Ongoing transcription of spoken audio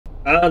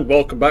And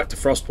welcome back to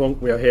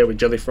Frostpunk. We are here with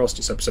Jellyfrost.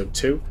 It's episode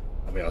 2,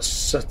 and we are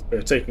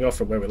taking off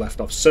from where we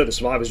left off. So the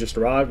survivors just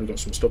arrived. We've got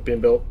some stuff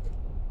being built.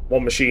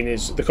 One machine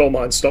is the coal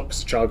mine stopped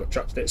because the child got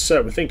trapped in it.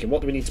 So we're thinking,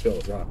 what do we need to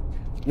build? Right.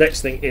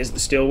 Next thing is the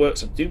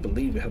steelworks. I do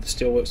believe we have the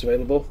steelworks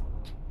available.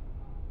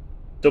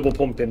 Double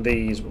pumping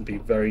these would be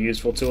very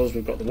useful to us.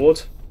 We've got the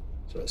wood,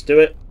 so let's do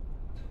it.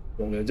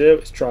 What I'm going to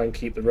do is try and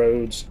keep the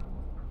roads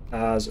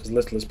as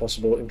little as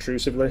possible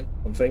intrusively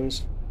on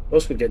things.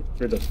 Also, we get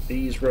rid of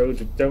these roads.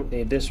 We don't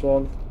need this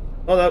one.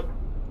 Oh no!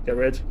 Get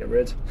rid.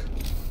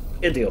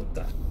 Idiot.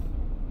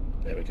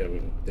 There we go. We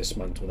can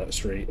dismantle that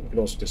street. We can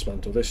also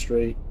dismantle this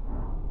street.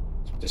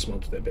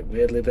 Dismantled it a bit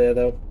weirdly there,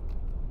 though.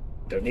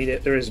 Don't need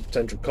it. There is a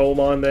potential coal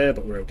mine there,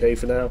 but we're okay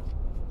for now.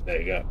 There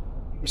you go.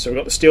 So we've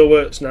got the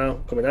steelworks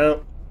now coming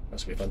out.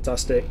 That's going to be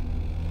fantastic.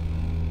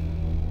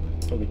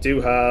 And we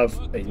do have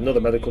another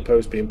medical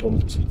post being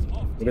pumped.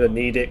 We're going to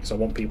need it because I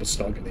want people to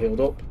start getting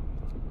healed up.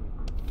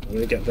 I'm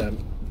going to get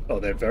them. Oh,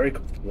 they're very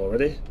comfortable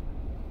already.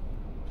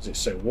 Because it's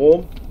so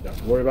warm. You don't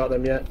have to worry about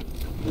them yet.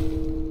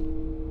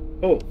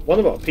 Oh, one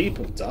of our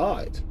people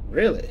died.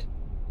 Really?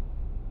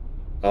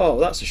 Oh,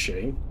 that's a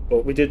shame.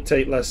 But we did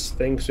take less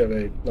things. We have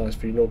a nice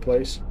funeral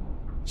place.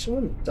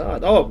 Someone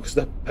died. Oh, because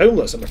they're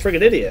homeless. I'm a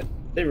friggin' idiot.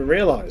 Didn't even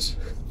realise.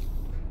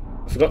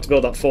 I forgot to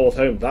build that fourth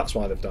home. That's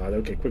why they've died.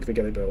 Okay, quickly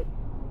get it built.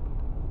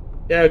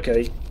 Yeah,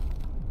 okay.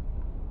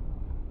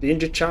 The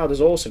injured child has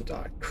also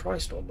died.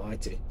 Christ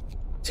almighty.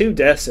 2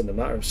 deaths in a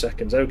matter of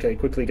seconds. Okay,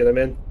 quickly get them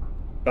in.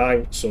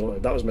 Bang,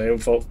 sorted. That was my own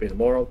fault for being a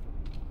moron.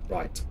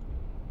 Right.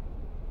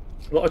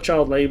 A lot of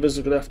child labours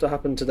are going to have to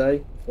happen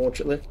today,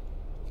 fortunately.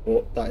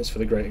 But that is for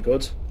the greater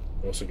good.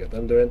 Also get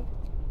them doing.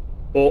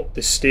 But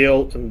the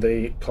steel and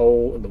the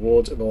coal and the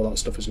wood and all that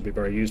stuff is going to be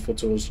very useful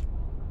to us.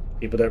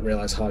 People don't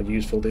realise how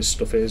useful this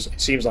stuff is.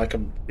 It seems like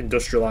I'm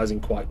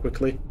industrialising quite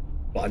quickly.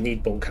 But I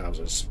need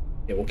bunkhouses.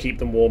 It will keep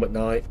them warm at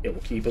night. It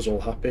will keep us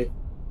all happy.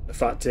 The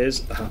fact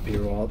is, the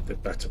happier we are, the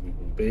better we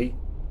will be.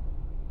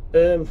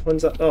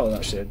 When's that? Oh,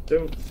 actually, I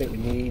don't think we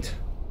need...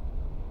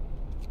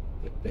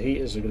 The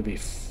heaters are going to be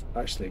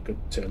actually a good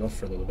turn off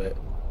for a little bit.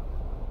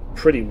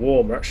 Pretty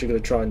warm. We're actually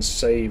going to try and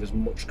save as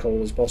much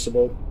coal as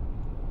possible.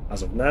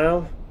 As of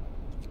now.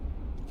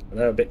 I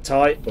know a bit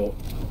tight, but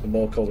the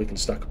more coal we can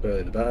stack up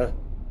early, the better.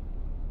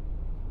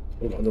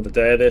 We've got another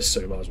day of this,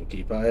 so we might as well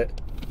keep at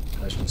it.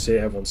 As you can see,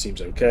 everyone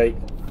seems okay.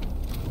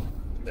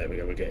 There we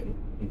go, we're getting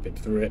pumping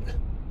through it.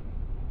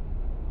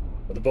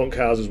 But the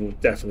bunkhouses will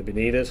definitely be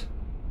needed.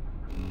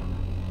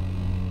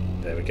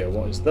 There we go,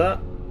 what is that?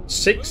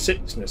 6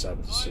 sickness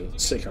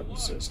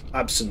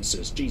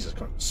absences. Jesus, I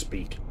can't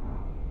speak.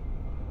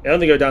 It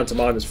only go down to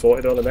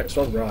 -40 on the next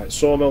one. Right,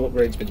 sawmill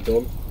upgrade's been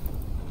done.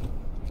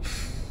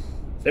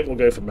 I think we'll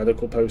go for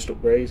medical post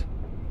upgrade.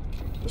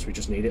 Because we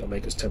just need it. It'll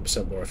make us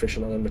 10% more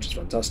efficient on them, which is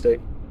fantastic.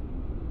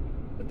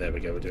 And there we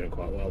go, we're doing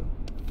quite well.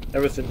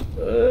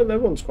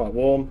 Everyone's quite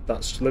warm.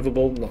 That's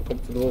livable, not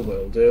comfortable, but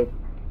it'll do.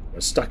 We're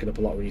stacking up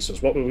a lot of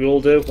resources. What will we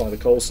all do while the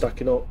coal's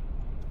stacking up?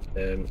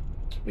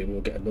 We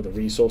will get another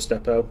resource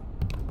depot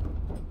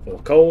for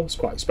coal. It's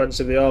quite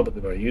expensive they are, but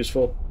they're very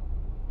useful.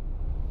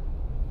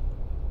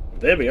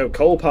 There we go.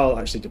 Coal pile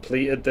actually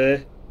depleted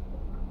there.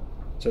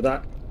 So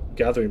that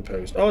gathering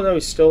post. Oh no,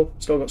 he's still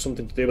got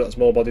something to do, but that's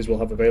more bodies we'll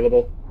have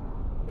available,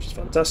 which is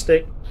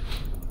fantastic.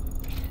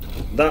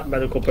 That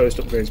medical post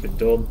upgrade's been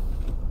done.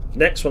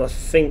 Next one, I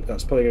think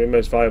that's probably going to be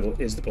most viable,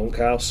 is the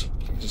bunkhouse.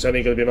 It's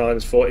only going to be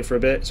 -40 for a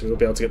bit, so we'll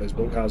be able to get those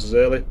bunkhouses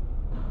early.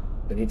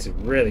 They need to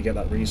really get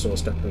that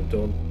resource depot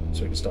done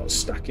so we can start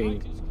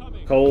stacking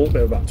coal. We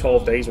have about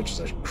 12 days, which is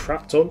a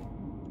crap ton.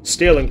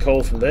 Steel and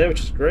coal from there,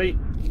 which is great.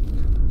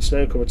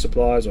 Snow-covered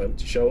supplies or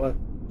empty shelter.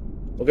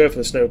 We'll go for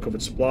the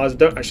snow-covered supplies. I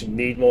don't actually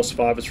need more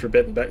survivors for a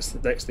bit. The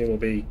next thing will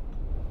be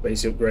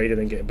basically upgrading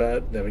and getting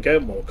better. There we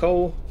go, more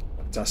coal.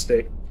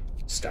 Fantastic.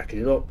 Stacking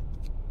it up.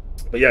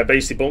 But yeah,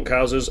 basically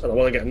bunkhouses, and I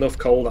want to get enough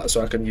coal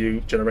so I can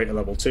use generator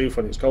level 2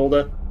 for when it's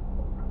colder.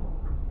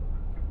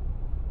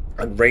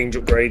 And range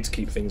upgrade to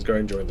keep things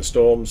going during the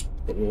storms,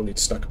 but we will need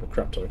to stack up a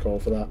crap ton of coal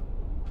for that.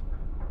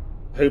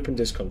 Hope and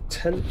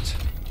discontent.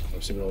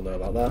 Obviously we all know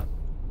about that.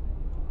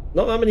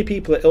 Not that many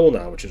people are ill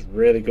now, which is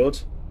really good.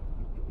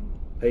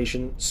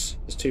 Patients.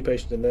 There's 2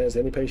 patients in there. Is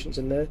there any patients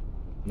in there?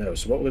 No.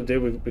 So what we're going to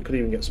do, we could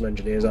even get some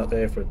engineers out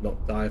there if we're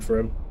not die for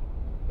them.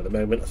 At the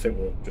moment, I think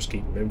we'll just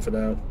keep them in for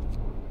now.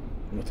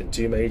 Nothing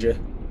too major.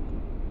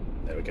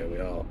 There we go, we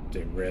are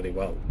doing really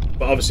well.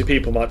 But obviously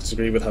people might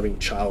disagree with having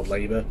child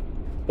labour,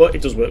 but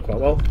it does work quite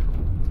well.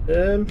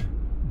 The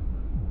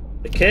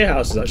care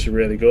house is actually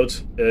really good.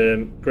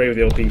 Great with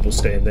the old people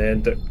staying there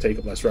and don't take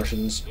up less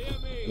rations.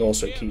 And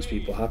also it keeps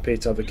people happy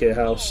to have the care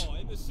house.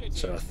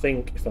 So I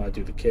think if I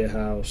do the care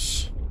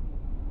house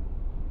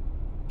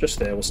just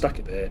there, we'll stack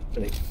it there.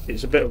 And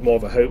it's a bit more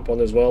of a hope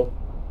one as well,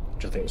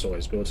 which I think is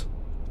always good.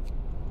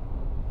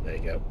 There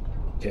you go.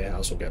 Care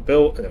house will get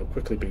built and it'll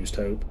quickly boost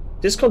hope.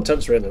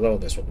 Discontent's really low on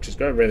this one, which is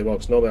going really well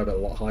because normally I have it a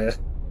lot higher.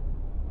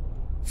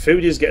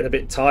 Food is getting a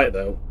bit tight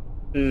though.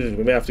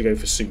 We may have to go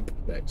for soup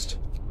next.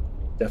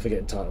 Definitely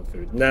getting tight on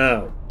food.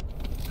 Now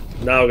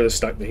we're going to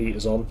stack the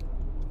heaters on.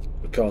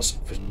 We're because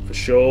for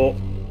sure,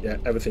 yeah,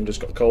 everything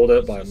just got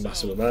colder by a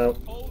massive amount.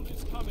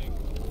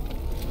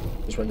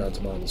 Just went down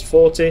to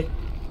 -40.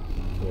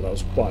 Well, that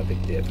was quite a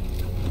big dip.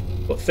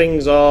 But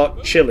things are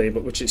chilly,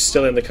 but which is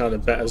still in the kind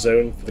of better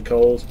zone for the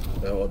cold,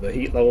 or the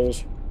heat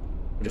levels.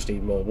 We just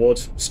need more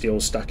wood. Steel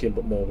stacking,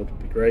 but more wood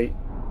would be great.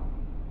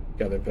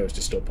 Gathering post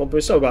is still pumping.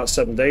 We're still about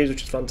 7 days,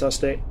 which is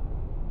fantastic.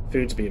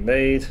 Food's being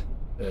made.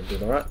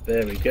 Doing alright.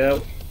 There we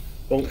go.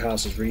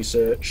 Bunkhouse is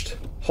researched.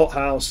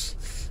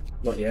 Hothouse,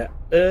 not yet.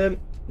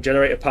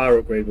 Generator power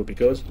upgrade would be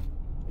good.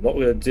 And what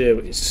we're going to do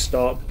is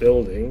start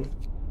building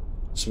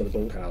some of the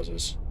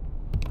bunkhouses.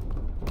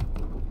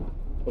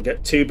 We'll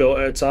get 2 built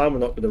at a time. We're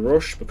not going to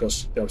rush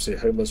because they're obviously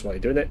homeless while you're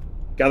doing it.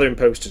 Gathering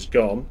post is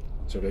gone,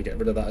 so we're going to get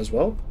rid of that as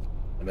well.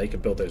 And they can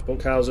build those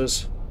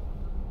bunkhouses.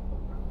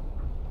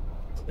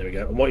 There we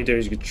go. And what you do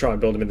is you can try and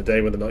build them in the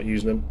day when they're not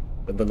using them,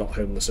 and they're not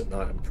homeless at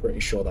night. I'm pretty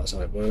sure that's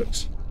how it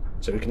works.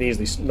 So we can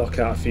easily knock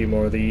out a few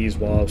more of these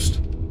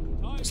whilst...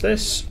 What's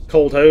this?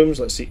 Cold homes.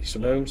 Let's see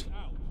some homes.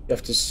 You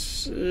have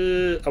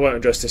to... I won't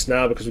address this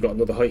now because we've got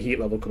another high heat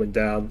level coming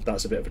down.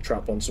 That's a bit of a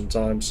trap one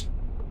sometimes.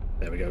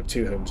 There we go.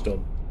 2 homes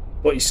done.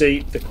 But you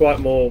see, they're quite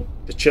more...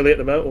 They're chilly at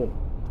the moment.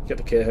 Oh, get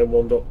the care home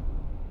warmed up.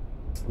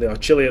 They are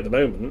chilly at the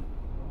moment.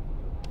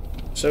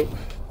 So,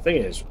 thing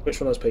is, which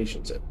one has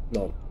patience in?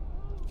 None.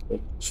 We'll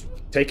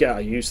take it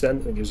out of use then,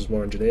 and it gives us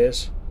more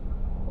engineers.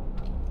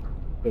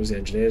 Brings the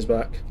engineers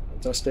back.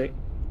 Fantastic.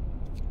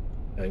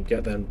 And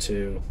get them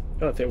to...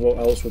 I don't think what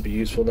else would be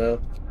useful now.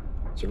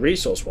 So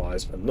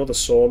resource-wise, another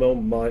sawmill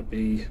might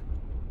be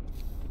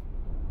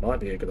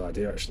a good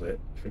idea actually.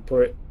 If we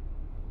put it...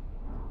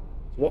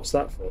 What's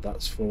that for?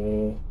 That's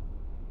for...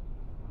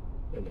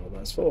 I don't know what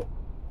that's for.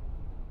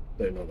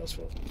 I don't know what that's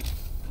for.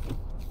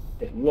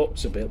 It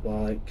looks a bit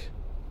like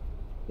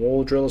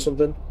wall drill or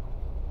something.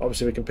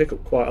 Obviously we can pick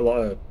up quite a lot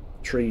of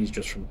trees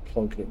just from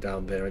plonking it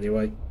down there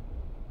anyway.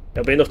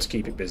 It'll be enough to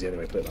keep it busy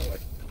anyway, put it that way.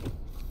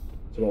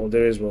 So what we'll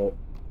do is we'll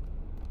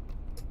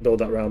build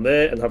that around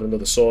there and have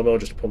another sawmill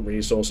just to pump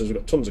resources. We've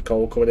got tons of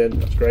coal coming in,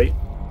 that's great.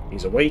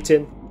 These are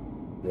waiting.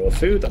 Raw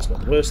food, that's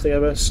not the worst thing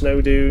ever.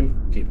 Snow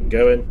dune, keep them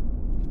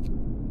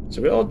going.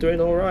 So we're all doing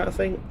alright, I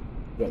think.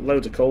 We've got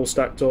loads of coal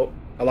stacked up.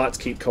 I like to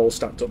keep coal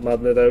stacked up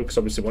madly though, because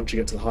obviously once you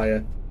get to the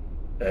higher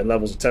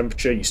levels of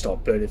temperature, you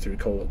start burning through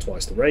coal at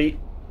twice the rate.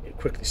 It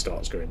quickly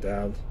starts going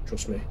down,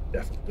 trust me,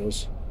 definitely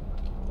does.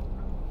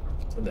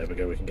 And there we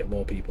go, we can get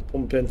more people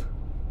pumping.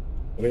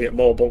 We're going to get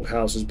more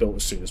bunkhouses built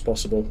as soon as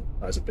possible.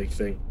 That's a big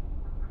thing.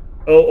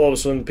 Oh, all of a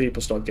sudden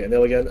people start getting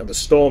ill again, and the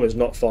storm is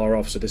not far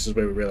off, so this is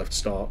where we really have to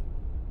start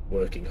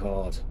working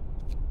hard.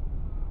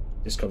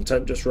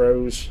 Discontent just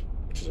rose,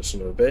 which is a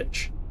son of a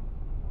bitch.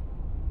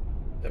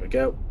 There we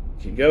go.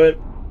 Keep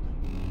going.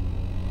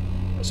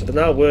 So they're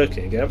now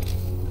working again.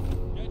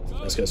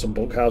 Let's get some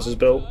bunkhouses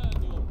built.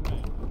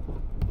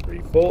 3,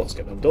 4, let's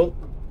get them done.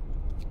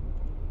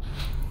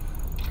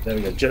 There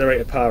we go,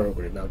 generator power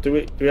upgrade. Now, do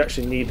we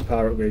actually need the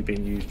power upgrade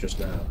being used just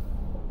now?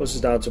 Puts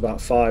us down to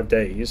about 5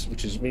 days,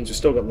 which means we've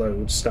still got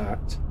loads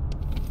stacked.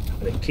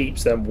 And it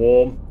keeps them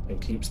warm and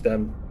keeps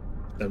them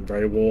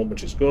very warm,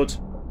 which is good.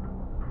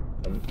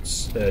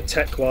 And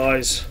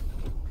tech-wise,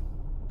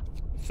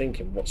 I'm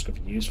thinking what's going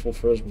to be useful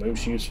for us,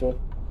 most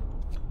useful.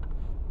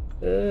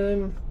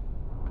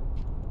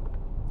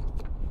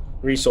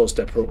 Resource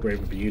depot upgrade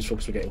would be useful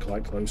because we're getting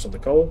quite close on the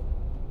coal.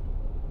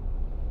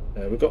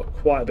 We've got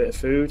quite a bit of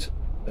food.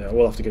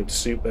 We'll have to go to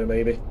soup though,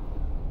 maybe.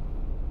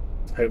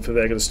 Hopefully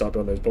they're going to start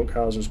building those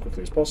bunkhouses as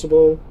quickly as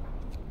possible.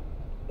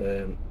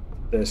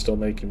 They're still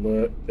making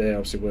work. They're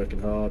obviously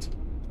working hard.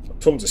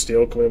 Got tons of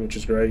steel coming, which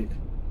is great.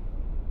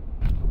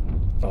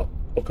 Oh,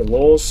 book of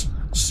laws.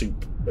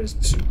 Soup. Where's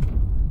the soup?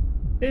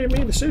 Here,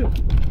 me the soup.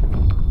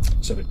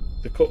 So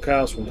the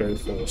cookhouse will go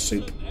for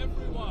soup.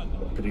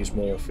 We'll produce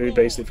more food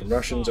basically from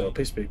rations. It'll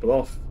piss people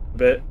off a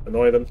bit,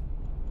 annoy them.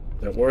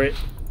 Don't worry.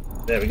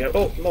 There we go.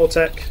 Oh, more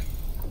tech.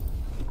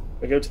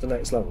 We go to the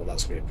next level.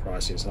 That's going to be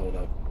pricey as hell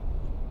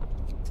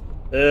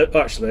though.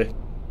 Actually,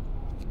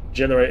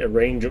 generate a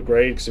range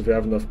upgrade, because if we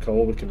have enough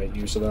coal we can make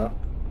use of that.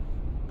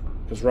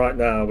 Because right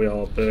now we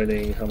are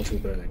burning, how much are we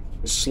burning?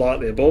 It's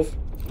slightly above.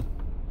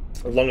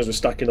 As long as we're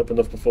stacking up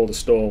enough before the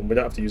storm, we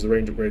don't have to use the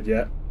range upgrade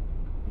yet.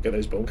 We'll get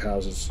those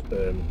bunkhouses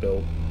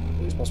built as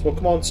soon as possible.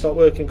 Come on, start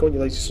working, come on you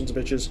lazy sons of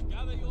bitches.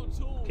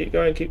 Keep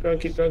going, keep going,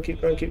 keep going, keep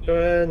going, keep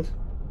going.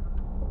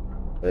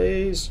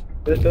 Please.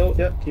 Get it built,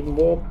 yeah, keep them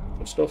warm.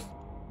 Good stuff.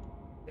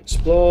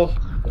 Explore.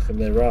 Nothing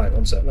there, right,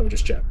 one sec, let me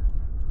just check.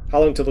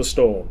 How long till the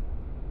storm?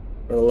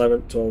 We're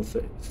 11, 12,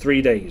 13,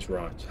 3 days,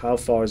 right. How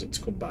far is it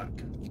to come back?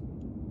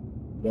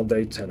 1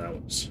 day, 10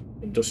 hours.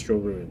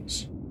 Industrial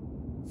ruins.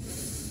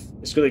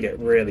 It's going to get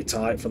really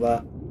tight for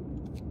that.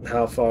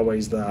 How far away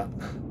is that?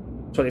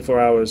 24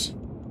 hours.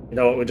 You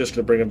know what, we're just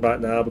going to bring them back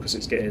now because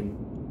it's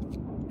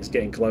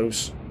getting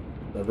close.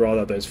 I'd rather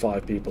have those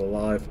 5 people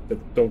alive.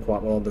 They've done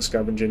quite well on the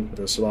scavenging with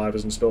the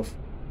survivors and stuff.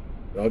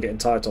 We are getting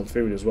tight on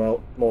food as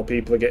well. More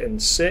people are getting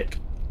sick.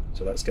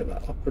 So let's get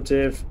that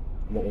operative.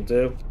 And what we'll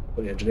do,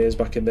 put the engineers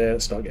back in there,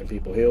 start getting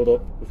people healed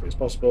up as quickly as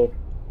possible.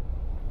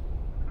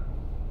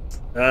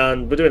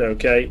 And we're doing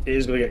okay. It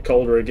is going to get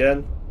colder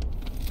again.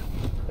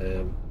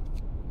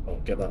 I'll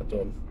get that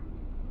done.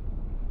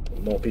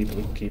 The more people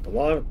we can keep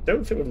alive. I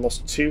don't think we've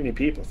lost too many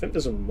people. I think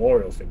there's a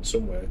memorial thing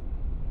somewhere.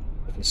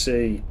 I can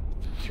see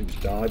who's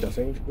died, I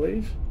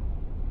believe.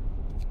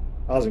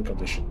 Housing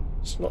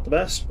conditions, not the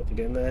best, but they're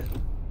getting there.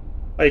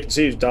 Oh, you can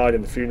see who's died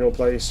in the funeral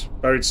place.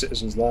 Buried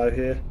citizens lie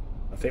here.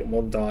 I think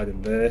one died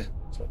in there.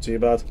 It's not too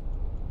bad.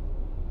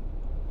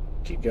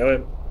 Keep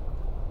going.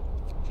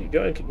 Keep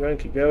going, keep going,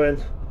 keep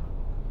going.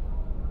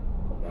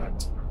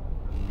 Right.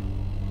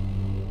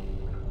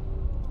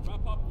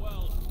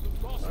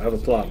 I have a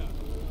plan.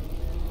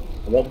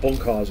 I want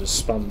bunk houses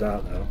spammed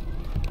out now.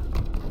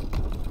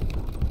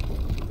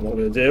 And what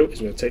we're going to do is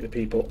we're going to take the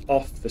people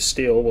off the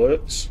steel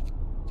works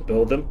to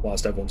build them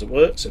whilst everyone's at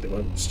work, so they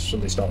won't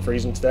suddenly start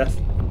freezing to death.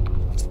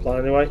 That's the plan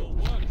anyway.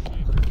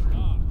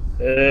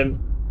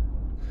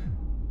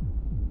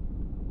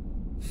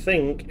 I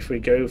think if we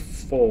go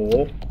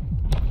for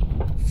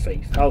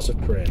Faith, House of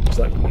Prayer, because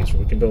that can be useful.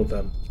 We can build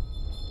them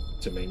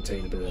to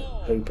maintain a bit of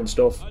hope and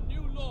stuff.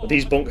 But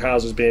these bunk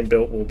houses being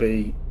built will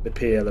be the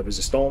Pierre la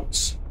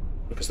Resistance,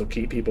 because they'll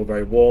keep people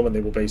very warm and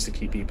they will basically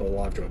keep people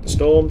alive during the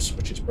storms,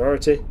 which is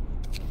priority.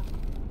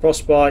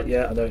 Frostbite,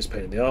 yeah, I know it's a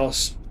pain in the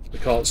arse. We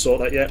can't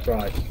sort that yet.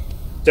 Right.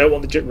 Don't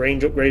want the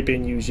range upgrade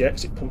being used yet,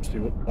 because it pumps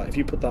through. Like, if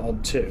you put that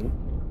on 2,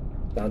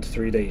 down to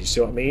 3 days, you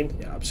see what I mean?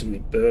 It absolutely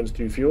burns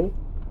through fuel.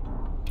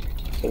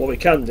 But what we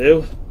can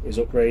do is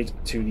upgrade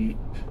to the...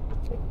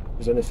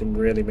 Is there anything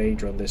really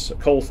major on this? A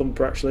coal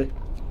thumper, actually.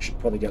 Should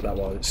probably get that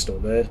while it's still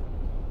there.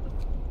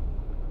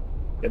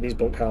 Get these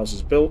bunk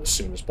houses built as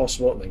soon as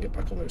possible, and then get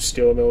back on those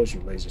steel mills,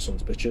 you lazy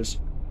sons of bitches.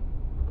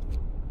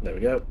 There we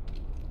go.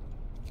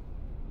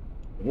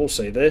 I will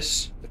say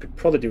this, I could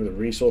probably do with a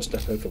resource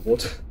depot for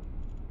wood.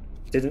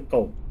 Didn't...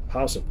 Oh,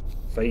 House of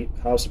Fate,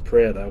 House of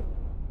Prayer though.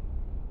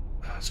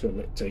 It's going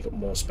to take up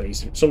more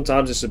space.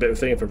 Sometimes it's a bit of a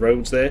thing, if a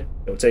road's there,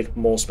 it'll take up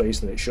more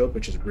space than it should,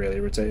 which is really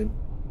irritating.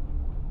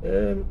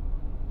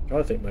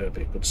 I think might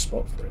be a good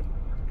spot for it.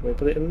 Can we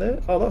put it in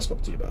there? Oh, that's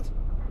not too bad.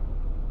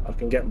 I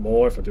can get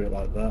more if I do it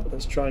like that.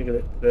 Let's try and get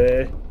it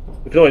there.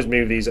 We can always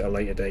move these at a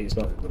later date, it's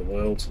not the end of the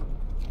world.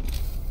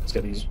 Let's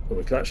get these... Oh,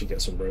 we can actually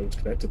get some roads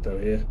connected though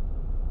here.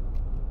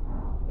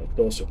 I could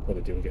also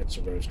probably do get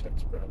some roads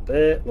connected around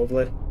there.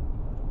 Lovely.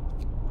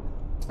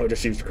 I'll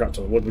just use the crap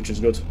on the wood, which is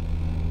good.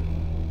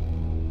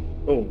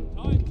 Oh.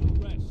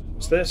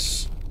 What's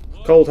this?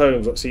 Cold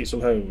homes. Let's eat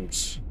some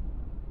homes.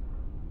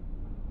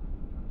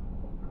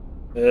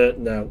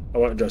 No, I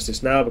won't address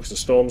this now because the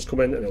storm's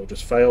coming and it'll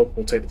just fail.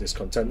 We'll take the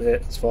discontent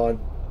hit, that's fine.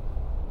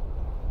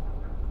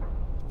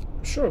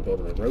 I'm sure I'm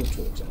building a road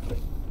towards that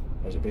thing.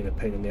 Or is it being a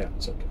pain in the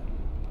ass? Okay.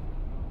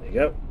 There you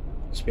go.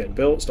 It's getting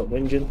built, stop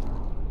whinging.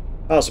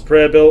 House of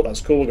Prayer built, that's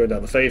cool. We're going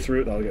down the Faith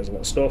route, that'll get us a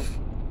lot of stuff.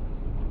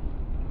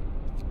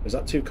 Is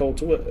that too cold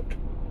to work?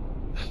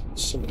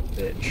 Son of a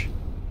bitch.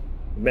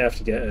 We may have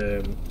to get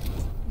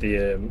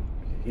the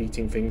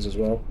heating things as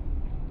well.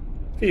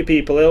 A few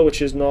people ill,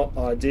 which is not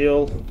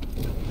ideal.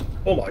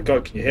 Oh my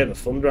god, can you hear the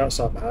thunder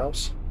outside my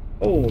house?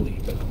 Holy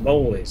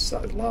McMollies,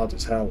 that is loud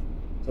as hell.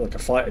 It's like a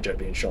fighter jet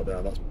being shot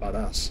down, that's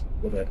badass.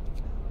 Love it.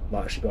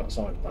 Might actually go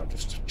outside and might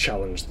just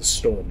challenge the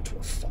storm to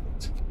a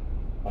fight.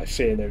 I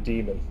fear no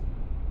demon.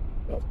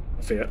 Well,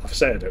 I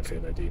say I don't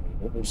fear no demon,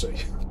 but we'll see.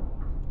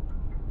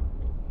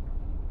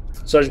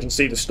 So as you can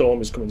see, the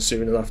storm is coming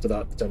soon, and after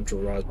that the temperature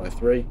will rise by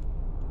 3.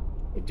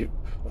 I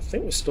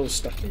think we're still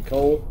stacking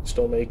coal,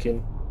 still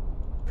making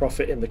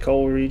profit in the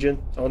coal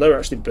region. Oh no, we're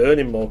actually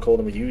burning more coal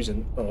than we're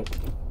using. Oh,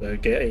 they're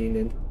getting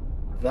in.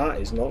 That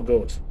is not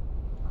good.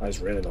 That is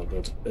really not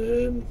good.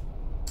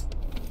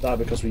 That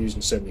because we're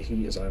using so many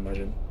heaters, I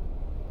imagine.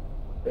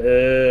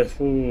 That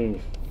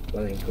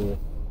ain't cool.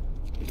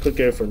 We could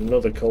go for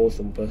another coal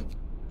thumper.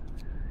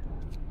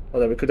 Oh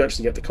no, we could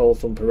actually get the coal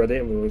thumper ready,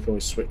 and we can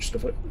always switch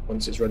stuff.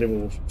 Once it's ready,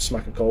 we'll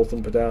smack a coal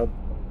thumper down.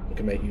 We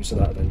can make use of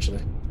that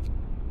eventually.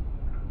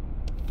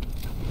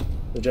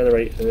 The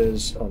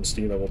generator's on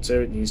steam level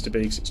 2, it needs to be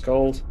because it's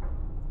cold.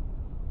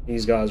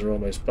 These guys are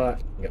almost back.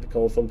 We can get the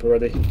coal thumper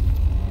ready.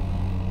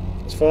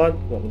 That's fine.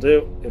 What we'll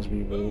do is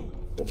we will...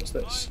 What was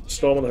this?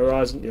 Storm on the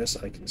horizon. Yes,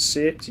 I can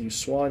see it.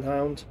 Use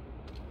Swinehound.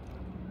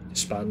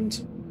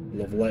 Expand.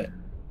 Lovely.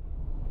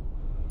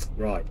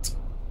 Right.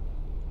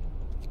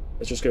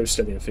 Let's just go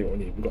steady and see what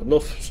we need. We've got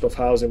enough stuff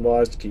housing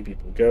wise to keep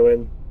people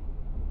going.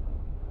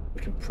 We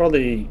can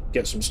probably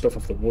get some stuff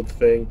off the wood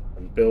thing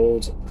and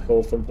build the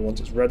coal thumper once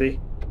it's ready.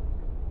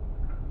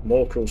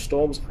 More cruel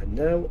storms. I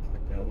know.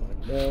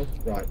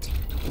 Right.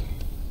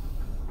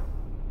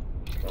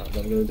 What am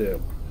I going to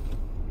do?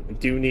 We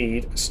do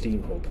need a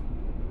steam hub,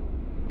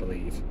 I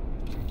believe.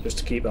 Just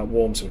to keep that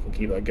warm so we can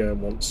keep that going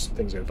once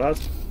things go bad.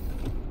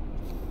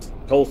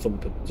 Coal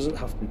thumper doesn't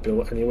have to be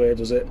built anywhere,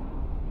 does it?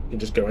 You can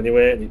just go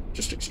anywhere and it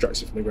just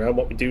extracts it from the ground.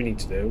 What we do need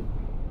to do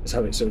is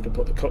have it so we can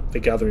put the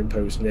gathering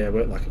post near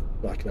it, like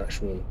an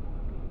actual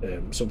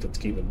something to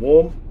keep them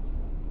warm.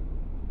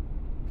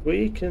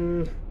 We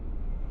can...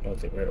 I don't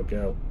think where it'll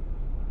go.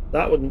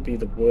 That wouldn't be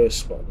the worst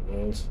spot in the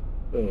world.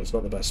 Oh, it's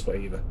not the best spot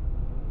either.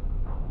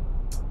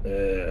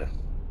 I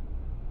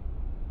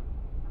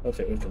don't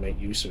think we can make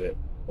use of it.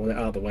 I want it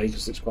out of the way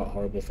because it's quite a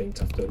horrible thing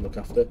to have to look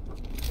after.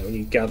 And we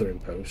need gathering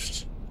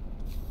posts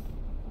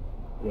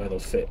where they'll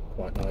fit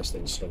quite nicely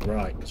and stuff.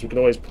 Right, because we can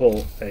always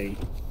put a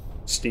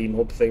steam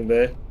hub thing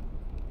there.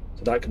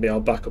 So that can be our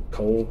backup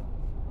coal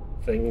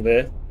thing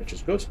there, which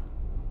is good.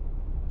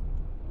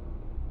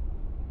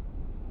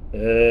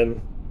 We're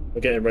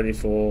getting ready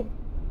for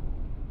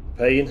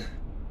pain.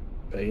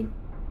 We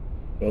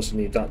also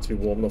need that to be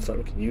warm enough that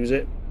we can use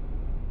it.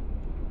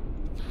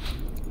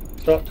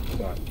 Stop.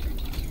 Right.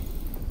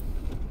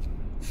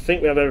 I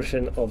think we have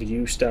everything of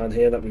use down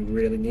here that we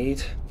really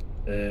need.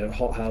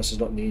 Hot house is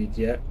not needed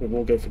yet. We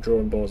will go for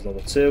drawing boards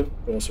level 2.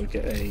 We also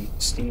get a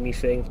steamy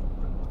thing,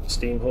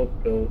 steam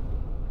hub built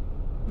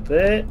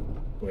there.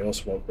 We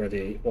also want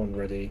one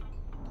ready.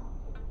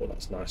 Oh,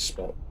 that's a nice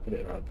spot. Put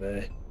it right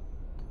there.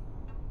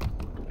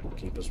 That'll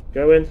keep us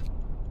going.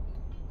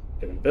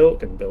 Getting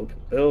built.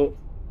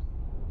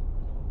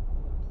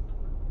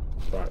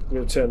 Right, we're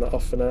going to turn that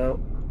off for now.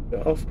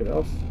 Get it off.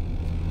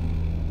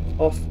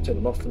 Turn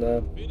them off for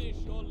now.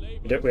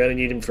 We only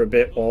need them for a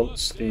bit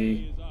once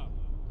the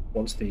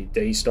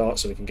day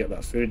starts, so we can get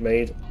that food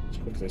made as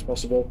quickly as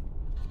possible.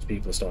 Because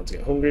people are starting to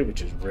get hungry,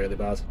 which is really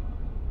bad.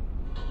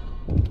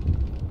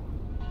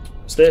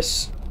 What's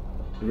this?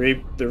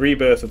 The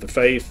rebirth of the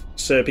faith.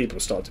 Sir, people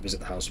have started to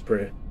visit the House of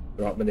Prayer.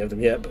 There aren't many of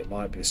them yet, but it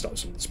might be the start of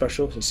something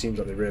special. It seems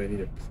like they really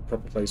need a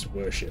proper place of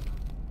worship.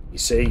 You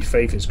see,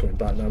 faith is coming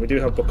back now. We do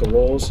have Book of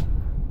Laws.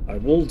 I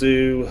will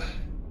do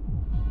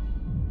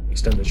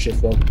extended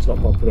shift one. It's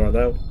not popular right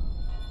now.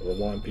 It will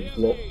wind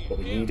people up, but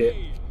we need it.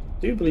 I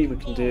do believe we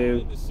can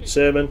do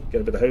sermon.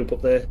 Get a bit of hope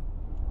up there.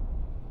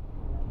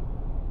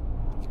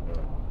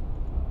 Right.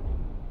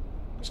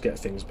 Let's get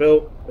things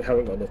built. We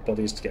haven't got enough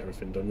bodies to get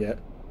everything done yet.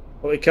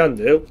 What we can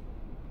do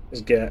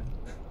is get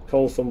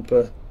Coal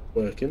Thumper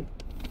working.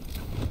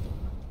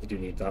 We do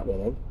need that one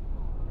on.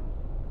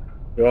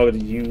 We are going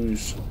to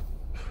use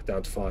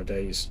down to 5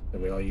 days,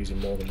 and we are using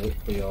more than what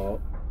we are.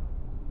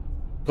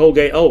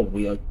 Colgate, oh,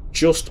 we are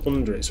just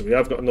under it, so we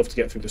have got enough to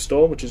get through the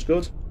storm, which is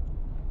good.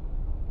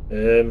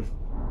 As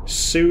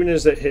soon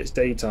as it hits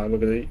daytime, we're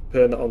going to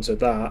turn that onto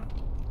that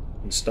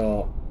and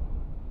start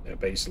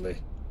basically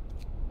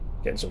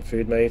getting some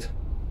food made.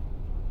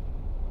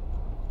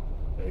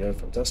 There we go,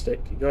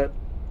 fantastic. Keep going.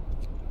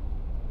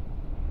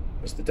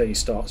 As the day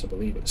starts, I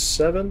believe it's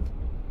 7.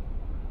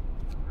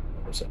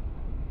 What's it?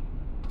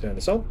 Turn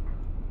this on.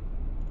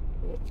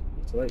 Oh,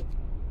 too late.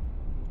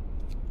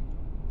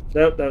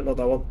 No, not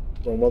that one.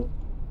 Wrong one.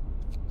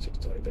 6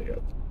 to 8, there you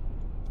go.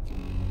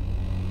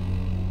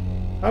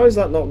 How is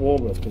that not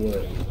warm enough to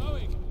work?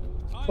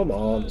 Come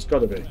on, it's got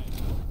to be.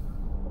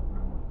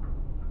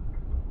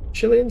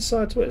 Chilly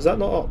inside to it. Is that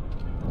not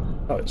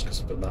on? Oh, it's because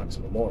of the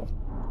maximum oil.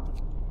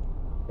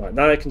 Right,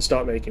 now I can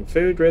start making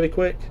food really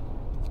quick.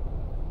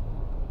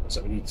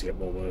 So we need to get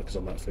more workers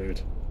on that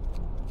food.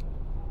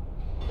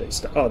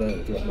 Oh, no,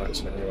 we've got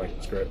maximum anyway.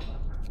 It's great.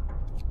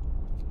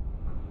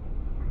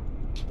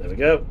 There we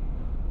go.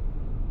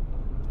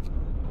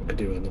 We could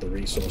do another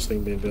resource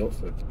thing being built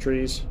for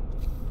trees.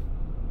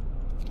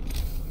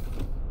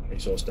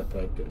 Resource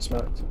depot, get it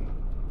smacked. There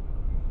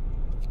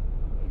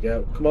we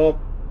go. Come on.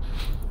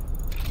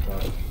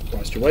 Right,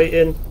 whilst you're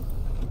waiting.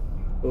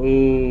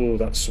 Ooh,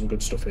 that's some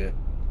good stuff here.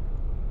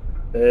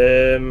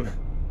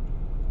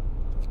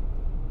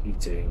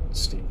 Heating,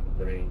 steam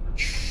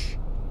range.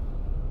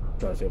 I'm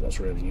trying to think what's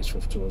really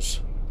useful to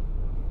us.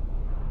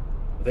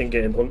 I think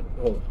getting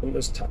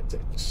hunters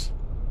tactics.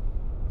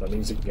 That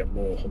means you can get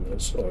more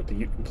hunters, or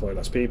you employ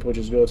less people, which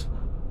is good.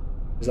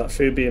 Is that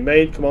food being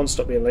made? Come on,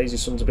 stop being lazy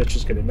sons of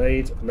bitches, get it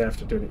made. I may have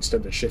to do an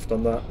extended shift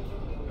on that.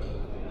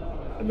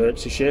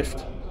 Emergency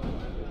shift.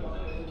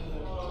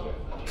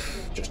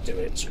 Just do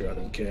it, screw it, I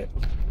don't care.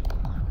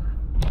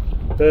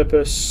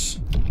 Purpose.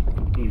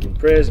 Evening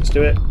prayers, let's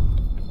do it.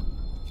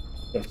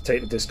 I have to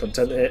take the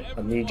discontent hit.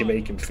 I need you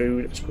making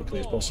food as quickly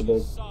as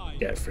possible.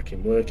 Get it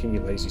freaking working, you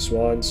lazy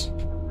swines.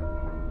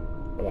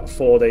 About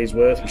 4 days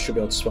worth, we should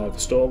be able to survive the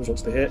storms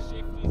once they hit.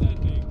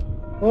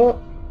 What?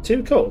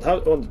 Too cold? How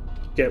do I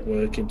get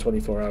working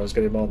 24 hours,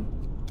 get him on?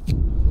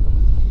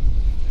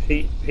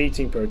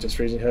 Heating protest,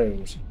 freezing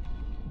homes.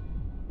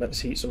 Let's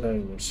heat some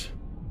homes.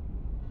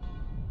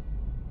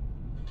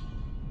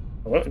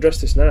 I won't address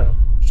this now.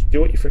 Just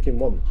do what you freaking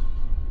want.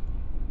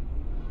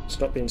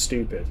 Stop being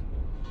stupid.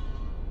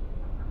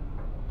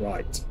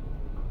 Right.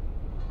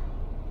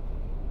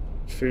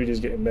 Food is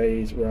getting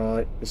made.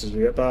 Right. This is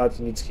going to get bad.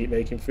 You need to keep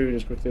making food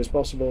as quickly as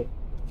possible.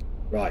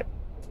 Right.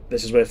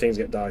 This is where things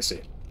get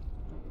dicey.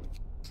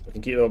 We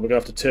can keep on. We're going to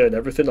have to turn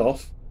everything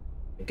off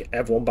and get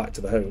everyone back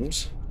to the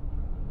homes.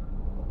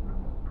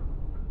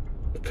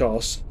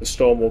 Because the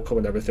storm will come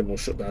and everything will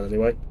shut down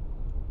anyway.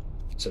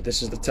 So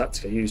this is the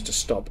tactic I use to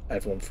stop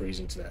everyone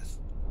freezing to death.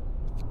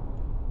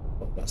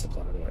 Well, that's the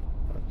plan anyway.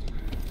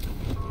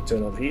 Right.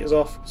 Turn all the heaters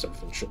off so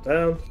everything's shut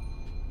down.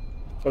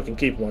 I can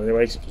keep them on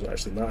anyway because it doesn't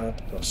actually matter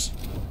because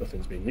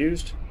nothing's being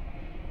used.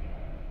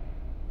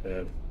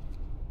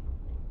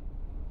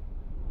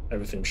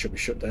 Everything should be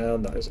shut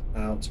down. That is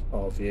out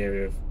of the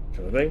area of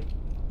kind of thing.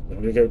 Then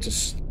we're going to go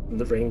to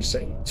the range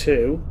setting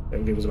 2. That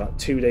will give us about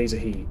 2 days of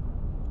heat.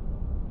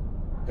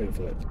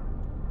 Hopefully.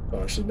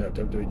 Oh, actually, no,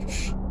 don't do it.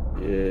 Just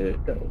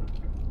no.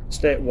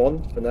 Stay at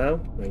 1 for now,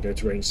 and then go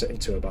to range setting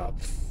 2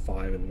 about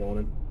 5 in the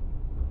morning.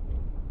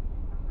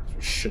 So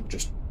we should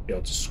just be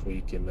able to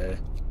squeak in there.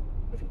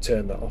 We can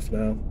turn that off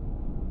now.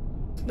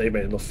 They've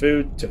made enough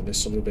food. Turn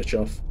this son of a bitch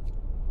off.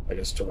 I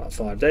guess to about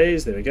 5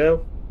 days. There we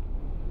go.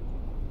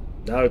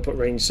 Now we put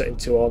range setting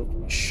 2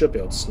 on. We should be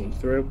able to sneak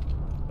through.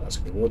 That's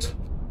going to be wood.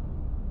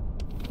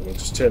 And we'll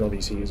just turn all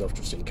these heaters off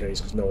just in case,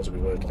 because no one's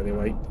going to be working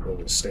anyway. We're all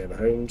going to stay in the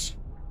homes.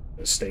 We're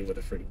going to stay where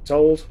they're freaking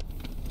told.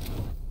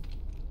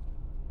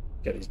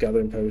 Get these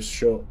gathering posts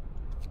shut.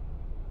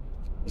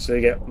 It's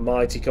going to get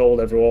mighty cold,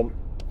 everyone.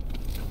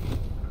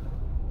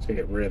 It's going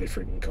to get really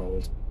freaking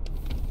cold.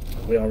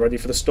 We are ready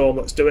for the storm.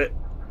 Let's do it.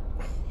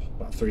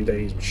 About 3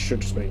 days. We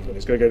should just make it.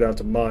 It's going to go down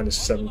to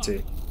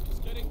 -70.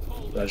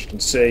 As you can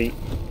see,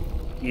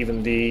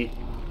 even the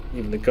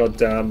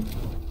goddamn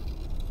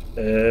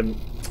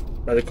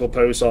medical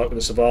posts aren't going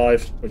to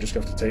survive. We're just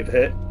going to have to take the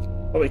hit.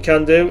 What we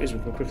can do is we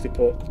can quickly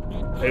put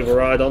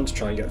override on to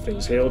try and get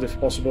things healed if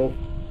possible.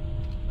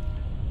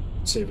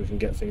 See if we can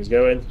get things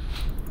going.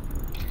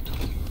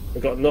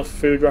 We've got enough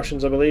food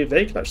rations, I believe.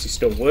 They can actually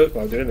still work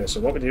while doing this.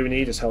 So what we do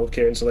need is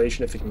healthcare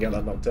insulation if we can get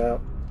that knocked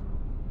out.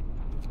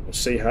 We'll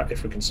see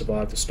if we can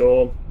survive the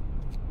storm.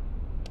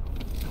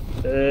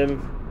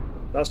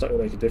 That's not going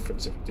to make a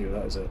difference if we do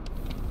that, is it?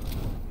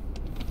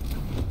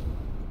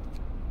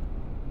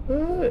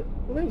 Alright,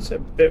 I think it's a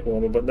bit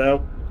warmer, but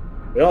now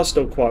we are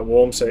still quite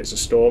warm, so it's a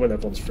storm and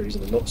everyone's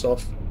freezing the nuts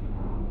off.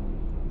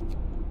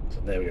 So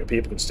there we go,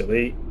 people can still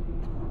eat.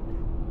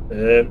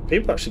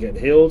 People are actually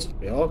getting healed.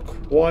 We are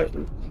quite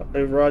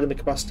overriding the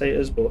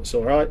capacitators, but it's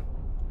alright.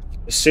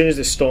 As soon as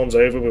this storm's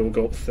over, we will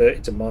go up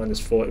 30 to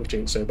 -40, which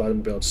ain't so bad, and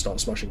we'll be able to start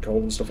smashing coal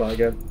and stuff out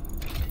again.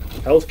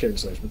 Healthcare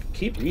installation. We can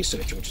keep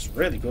researching, which is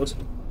really good.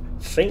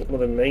 I think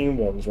one of the main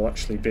ones will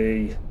actually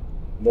be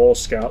more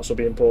scouts will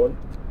be important.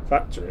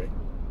 Factory.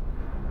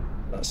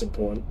 That's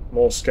important.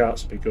 More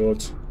scouts will be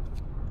good.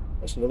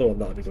 That's another one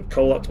that'll be good.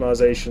 Coal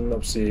optimization,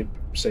 obviously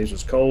saves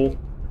us coal.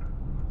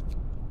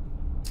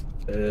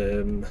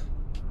 I'm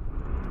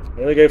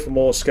going to go for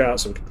more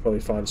scouts, so we can probably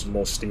find some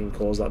more steam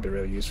cores. That'd be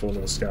really useful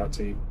in the scout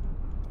team.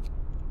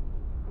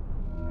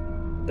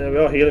 There we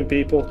are, healing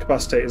people.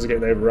 Capacitators are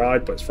getting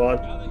override, but it's fine.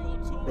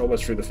 We're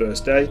almost through the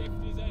first day.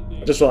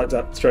 I'd just like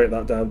to throw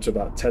that down to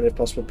about 10 if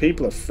possible.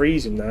 People are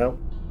freezing now.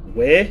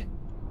 Where?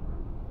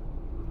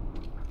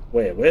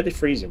 Where are they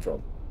freezing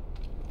from?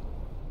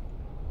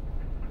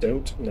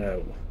 Don't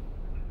know.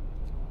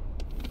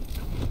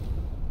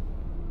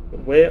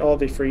 But where are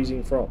they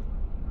freezing from?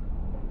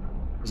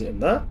 Is it in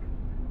that?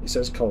 It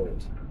says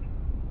cold.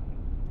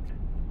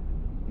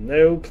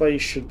 No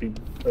place should be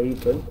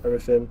open.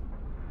 Everything.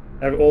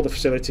 All the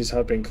facilities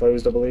have been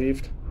closed, I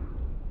believe.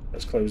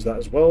 Let's close that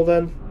as well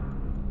then.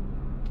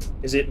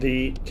 Is it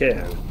the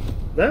care home?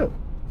 No.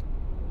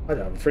 I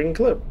don't have a freaking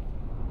clue.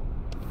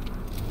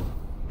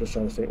 Just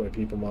trying to think where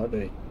people might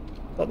be.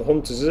 Not the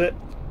hunters, is it?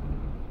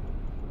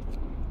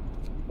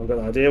 I've got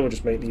an idea. We'll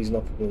just make these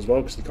inoperable as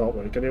well because they can't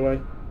work anyway.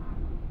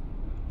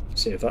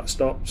 See if that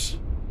stops.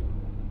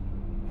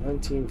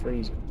 19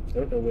 freezing.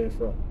 Don't know where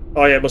from.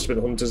 Oh yeah, it must have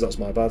been the hunters. That's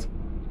my bad.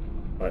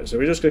 Right, so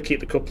we're just going to keep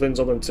the couplings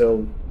on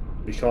until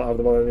we can't have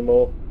them on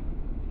anymore.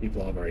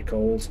 People are very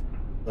cold.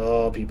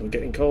 Oh, people are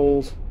getting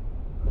cold.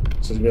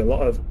 So there's going to be a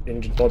lot of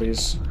injured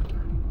bodies.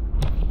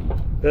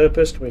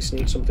 Purpose, can we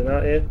sneak something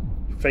out here?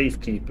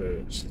 Faith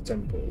Keepers, the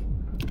temple.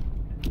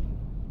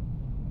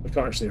 We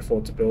can't actually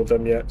afford to build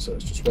them yet, so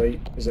let's just wait.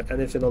 Is there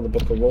anything on the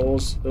Book of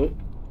Laws? Oh,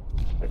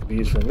 that could be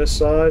used from this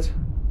side.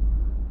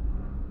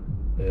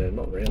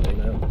 Not really,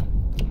 no.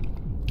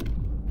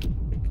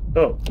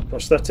 Oh,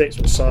 prosthetics,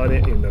 we'll sign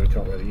it, even though we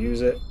can't really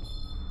use it.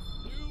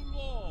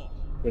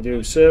 We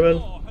do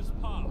sermon.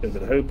 Get a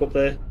bit of hope up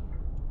there.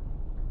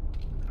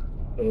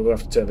 We'll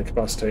have to turn the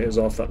capacitors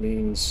off. That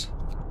means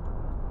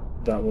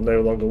that will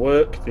no longer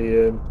work.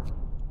 The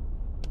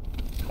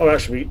oh,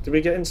 actually, did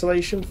we get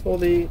insulation for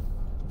the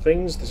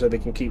things so they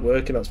can keep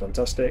working? That's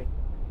fantastic.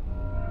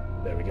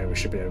 There we go. We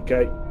should be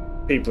okay.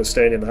 People are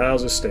staying in the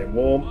houses, staying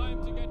warm.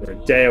 We're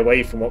a day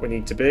away from what we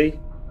need to be.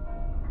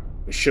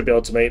 We should be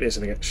able to make this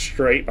and get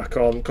straight back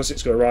on. Because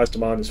it's going to rise to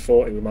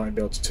 -40, we might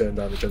be able to turn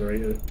down the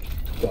generator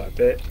quite a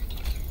bit.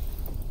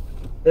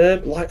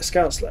 Light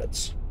scout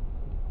sleds.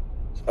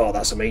 Oh,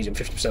 that's amazing.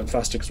 50%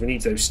 faster because we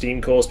need those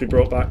steam cores to be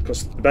brought back.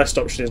 Because the best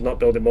option is not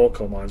building more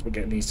coal mines, but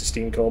getting these to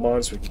steam coal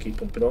mines so we can keep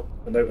pumping up.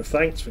 A note of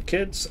thanks for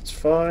kids. That's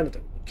fine. I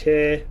don't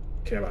care.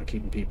 I care about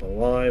keeping people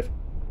alive.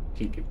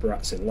 Keep your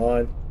brats in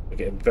line. We're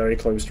getting very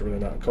close to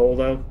running out of coal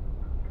though.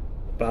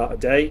 About a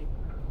day.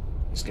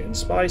 It's getting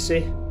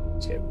spicy.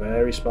 It's getting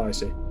very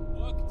spicy.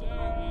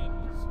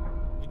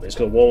 It's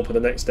going to warm up for the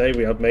next day.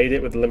 We have made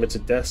it with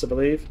limited deaths, I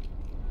believe.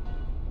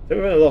 I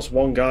think we've only lost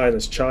one guy and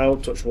his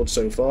child, touch wood,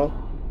 so far.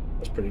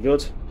 That's pretty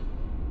good.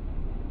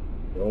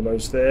 We're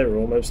almost there, we're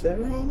almost there,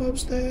 we're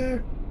almost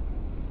there.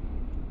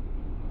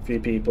 A few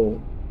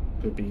people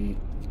could be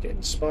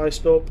getting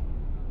spiced up.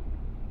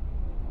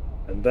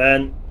 And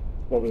then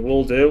what we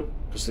will do,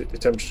 because the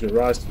temperature's going to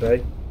rise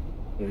today,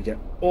 we get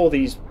all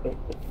these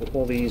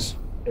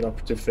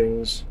inoperative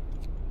things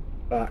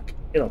back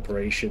in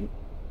operation,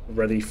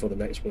 ready for the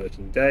next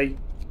working day.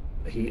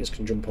 The heaters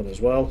can jump on as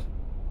well,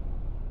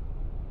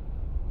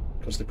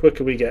 because the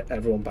quicker we get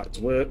everyone back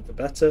to work, the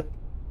better.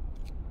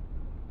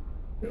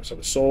 We also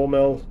have a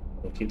sawmill.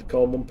 We'll keep the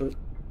coal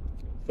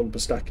thumper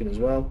stacking as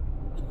well.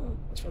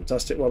 That's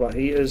fantastic. What about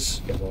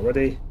heaters? Get them all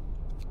ready.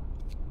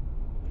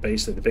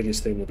 Basically, the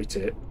biggest thing will be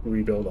to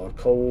rebuild our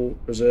coal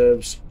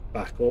reserves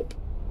back up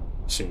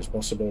as soon as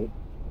possible.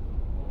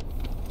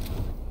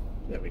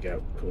 There we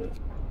go. Cool.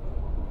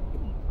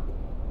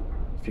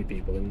 A few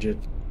people injured.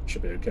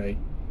 Should be okay.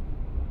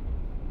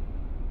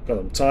 God,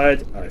 I'm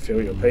tired. I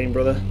feel your pain,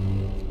 brother.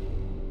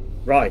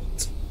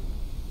 Right.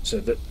 So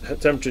the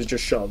temperature's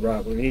just shot up.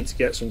 Right, we need to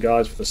get some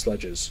guys for the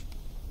sledges.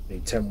 We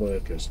need 10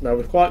 workers. Now,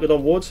 we're quite good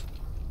on wood,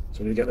 so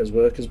we need to get those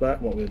workers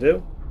back. What we're going to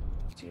do,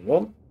 Team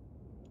 1.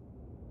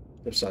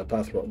 Cliffside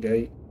path, rock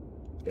gate.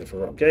 Go for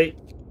rock gate.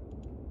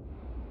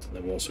 And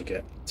then we'll also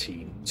get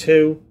Team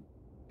 2.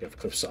 Go for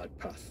cliffside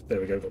path.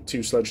 There we go. Got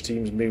 2 sledge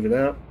teams moving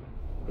out.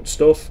 Good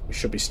stuff. We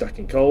should be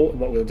stacking coal. And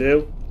what we'll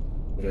do,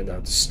 we're going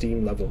down to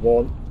steam level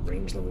 1,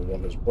 range level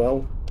 1 as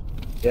well.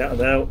 Yeah, I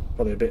know.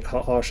 Probably a bit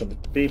harsh on the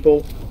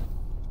people,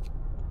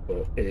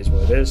 but it is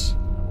what it is.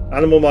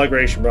 Animal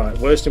migration, right.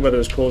 Worst in weather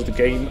has caused the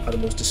game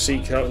animals to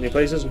seek out new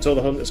places until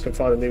the hunters can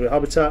find a new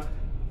habitat,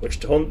 which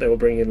to hunt they will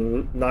bring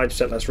in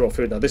 90% less raw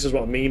food. Now this is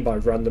what I mean by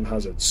random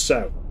hazards.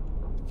 So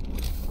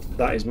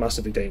that is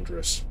massively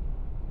dangerous.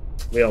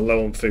 We are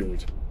low on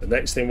food. The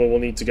next thing we will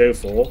need to go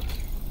for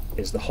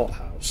is the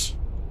hothouse,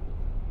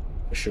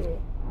 for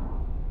sure.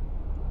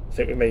 I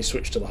think we may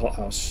switch to the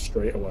hothouse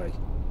straight away.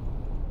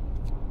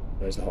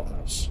 Where's the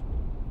hothouse?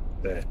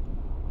 There.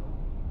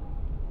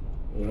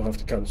 We'll have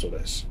to cancel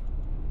this.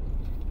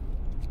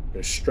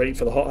 Go straight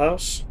for the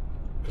hothouse,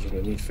 because we're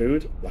going to need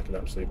food like an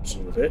absolute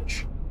son of a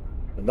bitch.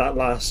 And that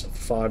lasts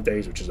 5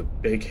 days, which is a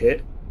big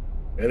hit.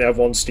 We only have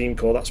 1 steam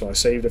core, that's why I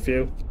saved a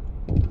few.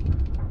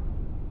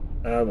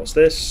 And what's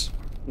this?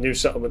 New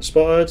settlement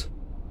spotted.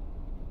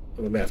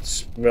 And we may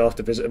have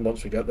to visit them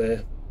once we get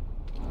there.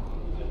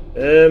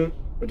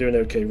 We're doing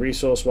okay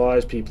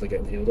resource-wise. People are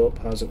getting healed up.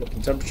 How's it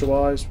looking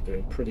temperature-wise? We're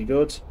doing pretty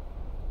good.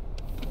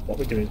 What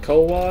we're doing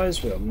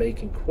coal-wise, we are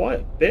making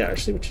quite a bit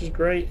actually, which is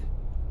great.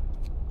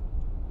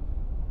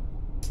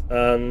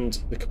 And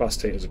the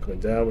capacitators are coming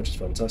down, which is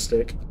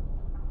fantastic.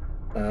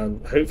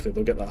 And hopefully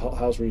they'll get that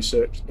hothouse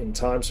research in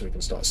time so we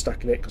can start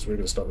stacking it, because we're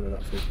going to start running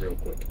that food real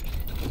quick.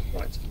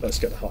 Right, let's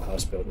get the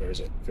hothouse built. Where is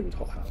it? Food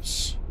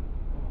hothouse.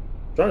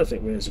 I'm trying to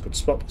think where's a good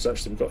spot, because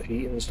actually we've got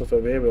heating and stuff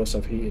over here. We also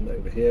have heating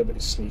over here, but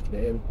it's sneaking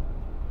it in.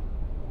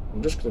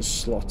 I'm just going to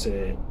slot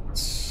it.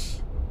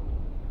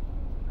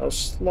 I'll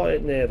slot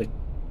it near the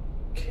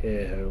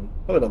care home.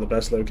 Probably not the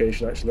best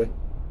location actually.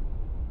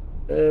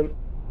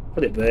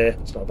 Put it there.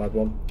 It's not a bad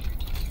one.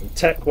 And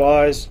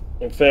tech-wise,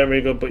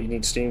 infirmary good, but you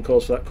need steam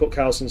cores for that.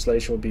 Cookhouse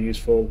insulation would be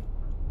useful.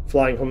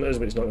 Flying hunters,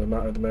 but it's not going to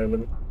matter at the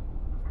moment.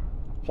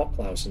 Hot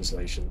house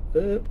insulation.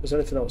 Is there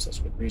anything else that's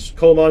good?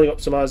 Coal mining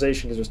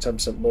optimization gives us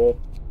 10% more.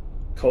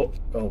 Coal.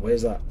 Oh,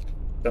 where's that?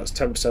 That's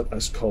 10%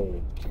 less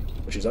coal,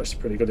 which is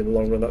actually pretty good in the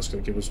long run. That's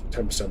going to give us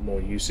 10%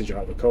 more usage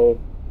out of the coal.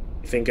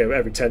 You think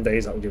every 10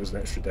 days that will give us an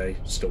extra day.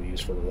 Still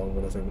useful in the long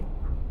run, I think.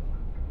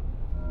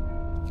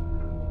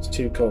 It's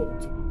too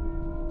cold.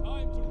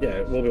 Yeah,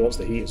 it will be once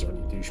the heaters are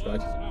on, you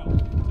douchebag.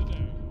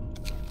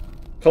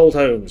 Cold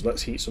homes.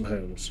 Let's heat some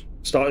homes.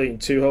 Start heating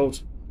 2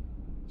 homes.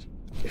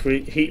 If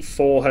we heat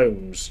 4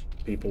 homes,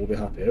 people will be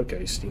happy.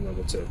 Okay, steam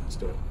level 2. Let's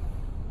do it.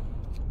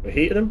 We're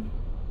heating them?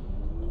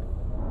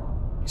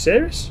 You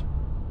serious?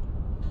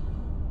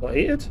 Not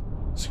heated?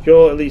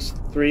 Secure at least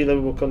 3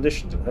 livable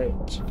conditions in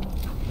homes.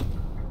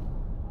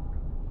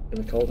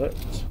 In the cold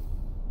homes.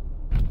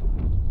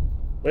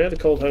 Where are the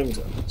cold homes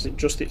then? Is it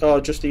just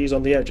just these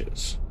on the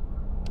edges?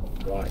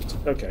 Right,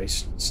 okay,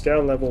 stay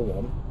on level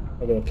 1.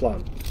 I'm going to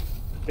plan.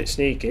 A bit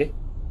sneaky,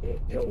 but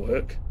it'll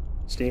work.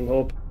 Steam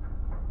hub.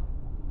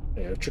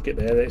 There you go, chuck it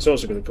there. It's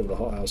also going to cover the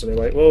hothouse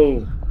anyway.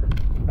 Whoa!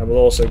 And we'll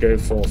also go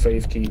for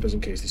faith keepers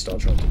in case they start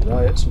trying to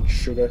riot. Some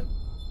sugar.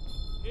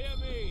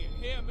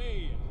 Hear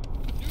me.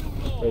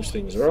 Those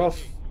things are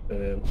off.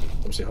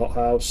 Obviously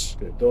hothouse,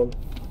 get it done.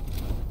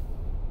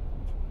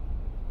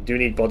 We do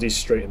need bodies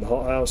straight in the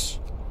hothouse.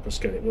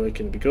 Just getting it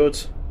working would be good.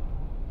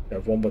 We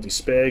have 1 body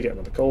spare, get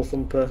another coal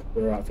thumper.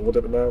 We're out for wood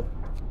at the moment.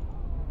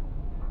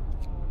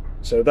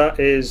 So that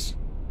is...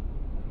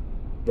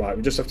 Right,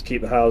 we just have to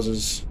keep the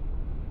houses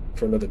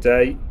for another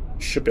day.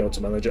 Should be able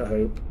to manage it, I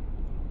hope.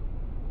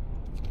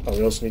 Oh,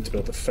 we also need to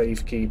build the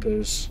faith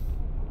keepers.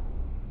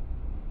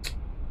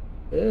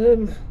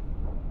 Not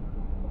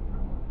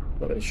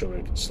really sure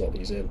we can slot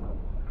these in.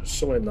 Just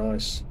somewhere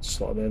nice to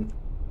slot them in.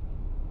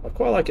 I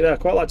quite like it there. I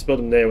quite like to build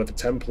them near where the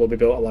temple will be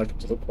built. I like them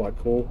to look quite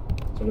cool.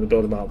 So I'm going to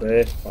build them out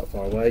there, quite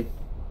far away,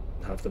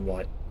 and have them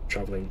like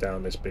travelling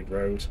down this big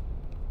road.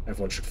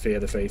 Everyone should fear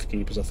the faith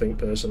keepers, I think,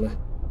 personally.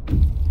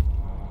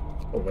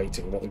 Or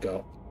waiting, what we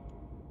got?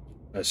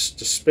 A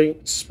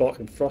distinct spot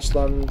in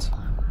Frostland.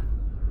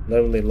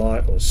 Lonely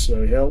Light or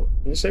Snowy Hill.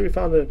 And you say we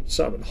found a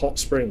settlement, Hot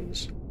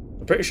Springs.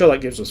 I'm pretty sure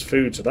that gives us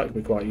food, so that could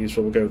be quite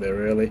useful. We'll go there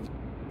early.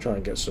 Try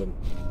and get some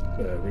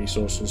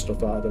resources and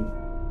stuff out of them.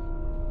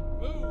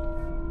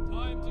 Move!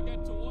 Time to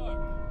get to work.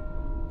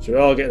 So we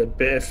are getting a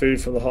bit of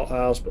food from the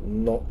hothouse, but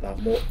not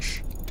that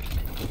much.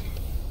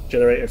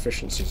 Generator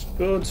efficiency is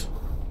good.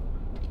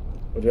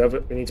 But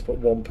we need to put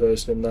one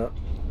person in that.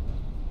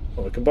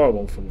 Oh, we can borrow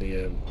one from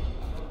the...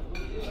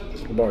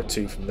 we can borrow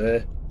 2 from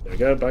there. There we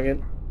go, bang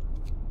in.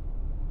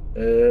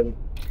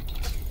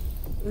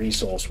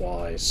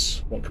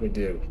 Resource-wise, what can we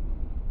do?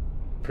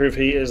 Improve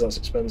heaters, that's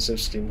expensive.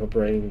 Steam hub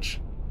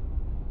range.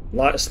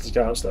 Lighter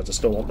scouts, I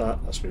still want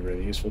that. That's going to be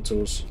really useful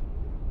to us.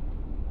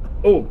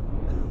 Oh!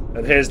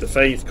 And here's the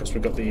Faith, because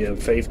we've got the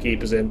Faith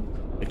Keepers in.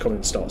 They come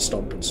and start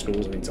stomping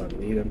schools anytime you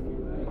need them.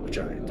 Which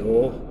I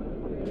adore.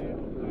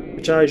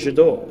 Which I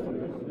adore.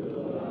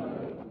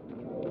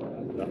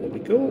 That would be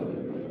cool.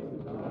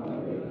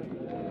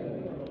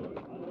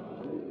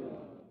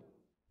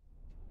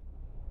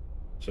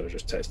 So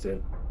just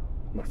texting.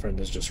 My friend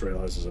has just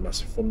realised there's a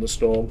massive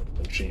thunderstorm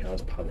and she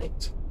has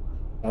panicked.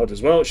 I would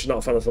as well. She's not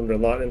a fan of thunder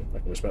and lightning. I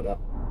can respect that.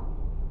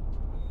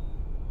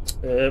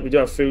 We do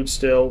have food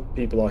still.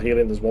 People are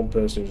healing. There's one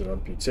person who's an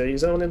amputee.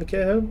 Is that one in the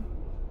care home?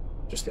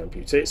 Just the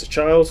amputee. It's a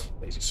child.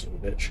 Lazy son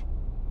of a bitch.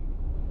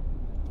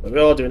 But we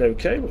are doing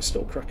okay. We're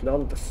still cracking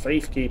on. The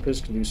Faith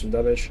Keepers can do some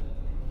damage.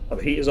 Oh,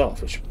 the heater's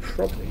off. We should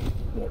probably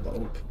want that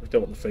up. We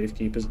don't want the Faith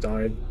Keepers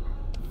dying.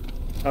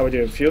 How are we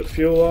doing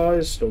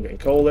fuel-wise? Still getting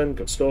coal in.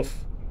 Good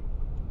stuff.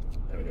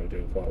 There we go.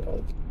 Doing quite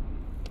well.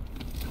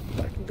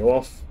 That can go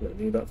off. We don't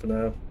need that for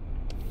now.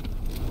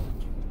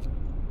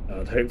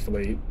 And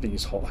hopefully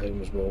these hot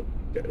homes will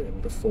get in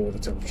before the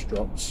temperature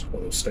drops, or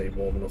they'll stay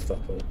warm enough that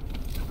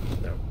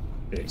they'll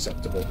be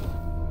acceptable.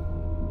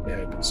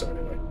 Yeah, hoping so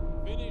anyway.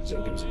 So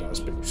it'll give us a nice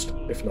boost.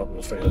 If not,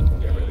 we'll fail and we'll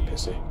get really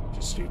pissy, which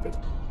is stupid.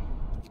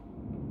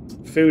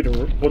 Food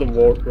and wood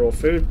and raw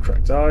food,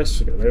 cracked ice,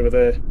 so get them over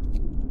there.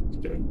 It's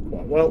doing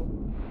quite well.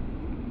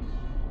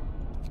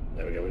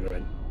 There we go, we're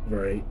going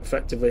very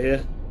effectively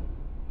here.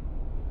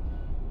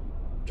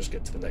 Just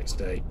get to the next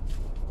day.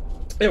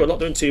 Yeah, we're not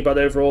doing too bad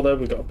overall though.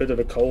 We've got a bit of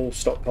a coal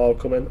stockpile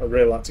coming. I'd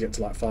really like to get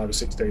to like 5 or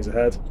 6 days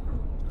ahead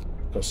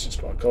because it's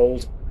quite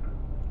cold.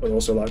 I'd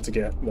also like to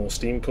get more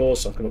steam cores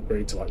so I can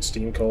upgrade to like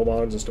steam coal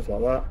mines and stuff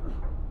like that.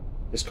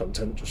 This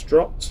content just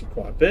dropped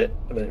quite a bit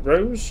and then it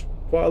rose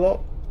quite a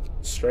lot.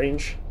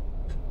 Strange.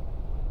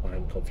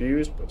 I'm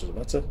confused, but it doesn't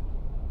matter.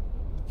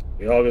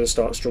 We are going to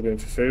start struggling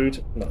for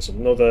food, and that's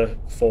another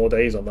 4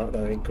 days on that.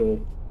 That ain't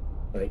cool.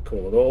 That ain't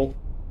cool at all.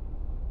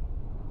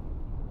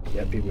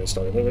 Yeah, people are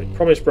starting to live it.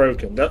 Promise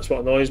broken. That's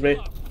what annoys me.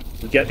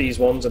 You get these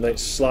ones and it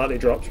slightly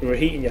drops. We were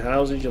heating your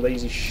houses, you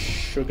lazy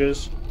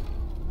sugars.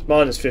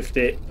 Minus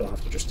 50, they'll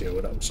have to just deal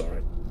with it. I'm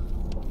sorry.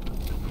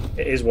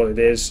 It is what it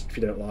is. If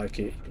you don't like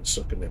it, you can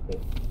suck a nipple.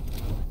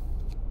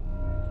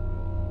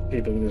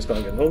 People are going to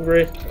start getting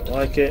hungry. Don't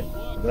like it.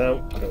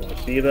 No, I don't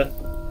like it either.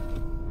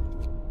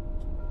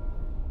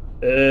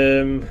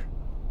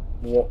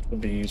 What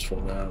would be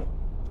useful now?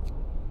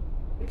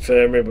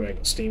 Infirmary, but we ain't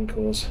got steam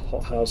cores.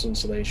 Hothouse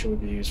insulation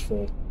would be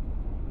useful.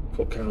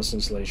 Cookhouse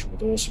insulation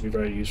would also be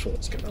very useful.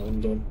 Let's get that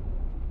one done.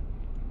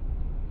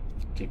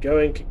 Keep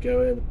going, keep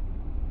going.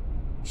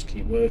 Just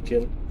keep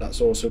working.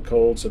 That's also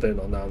cold, so they're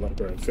now not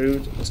growing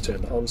food. Let's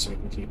turn that on so we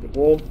can keep it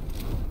warm.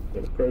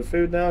 We're going to grow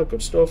food now.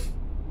 Good stuff.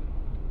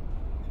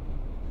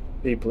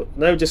 People,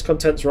 no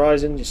discontent's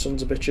rising, you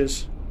sons of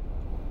bitches.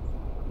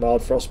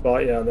 Mild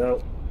frostbite, yeah, I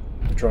know.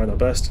 We're trying our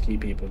best to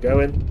keep people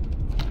going.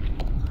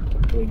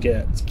 We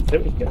get, I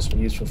think we can get some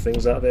useful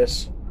things out of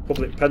this.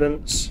 Public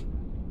penance.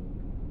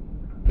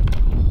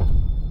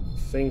 I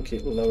think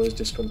it lowers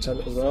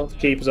discontent as well. The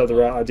keepers have the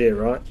right idea,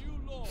 right?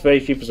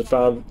 Faith keepers have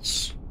found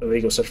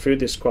illegal such food.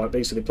 This is quite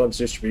basically plan to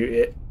distribute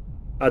it.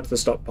 Add to the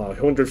stockpile.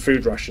 100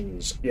 food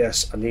rations.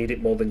 Yes, I need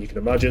it more than you can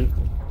imagine.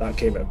 That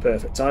came at a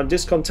perfect time.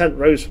 Discontent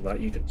rose from that.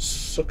 You can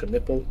suck a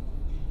nipple.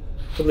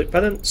 Public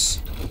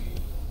penance.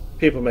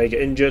 People may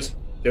get injured.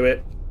 Do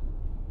it.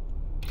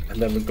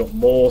 And then we've got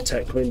more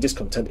tech coming.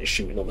 Discontent is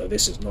shooting up there.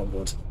 This is not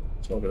good.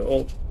 It's not good at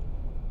all.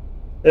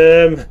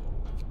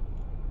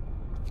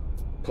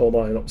 Coal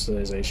mine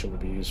optimization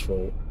would be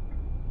useful.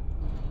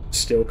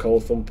 Steel coal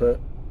thumper.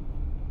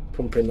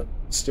 Pumping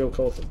steel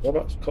coal thumper.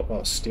 What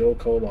about steel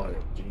coal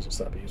mining? Jesus,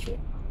 that'd be useful.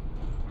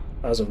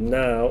 As of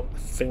now, I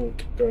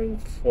think going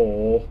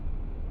for...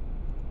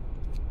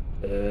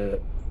 I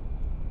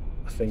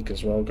think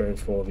as well going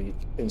for the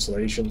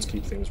insulation to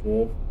keep things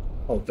warm.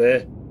 Oh,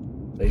 there.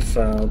 They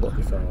found what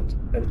they found.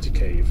 Empty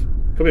cave.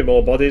 Could be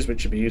more bodies,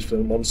 which would be useful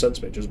in one sense,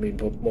 but it does mean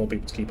more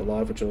people to keep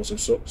alive, which also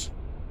sucks.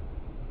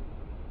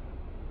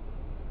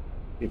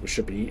 People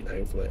should be eating,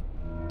 hopefully.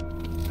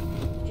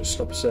 Just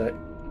stop a sec.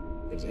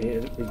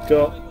 We've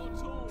got.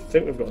 I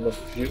think we've got enough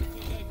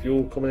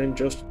fuel coming in,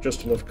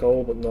 just enough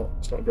coal, but not.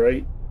 It's not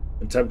great.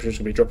 And temperature's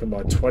gonna be dropping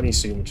by 20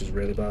 soon, which is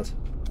really bad.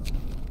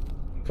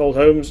 Cold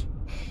homes.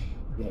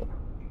 Look.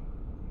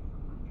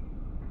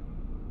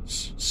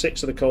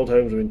 6 of the cold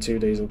homes within 2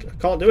 days. I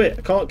can't do it.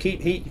 I can't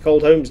keep heat your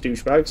cold homes,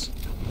 douchebags.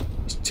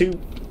 It's too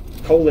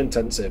coal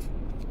intensive.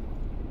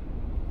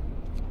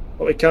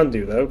 What we can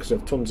do though, because we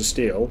have tons of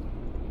steel,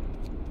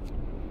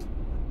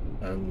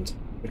 and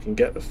we can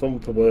get the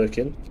thumper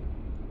working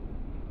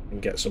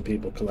and get some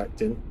people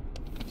collecting.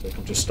 So we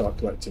can just start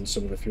collecting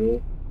some of the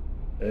fuel.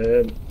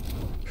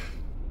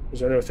 Is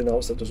there anything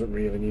else that doesn't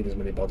really need as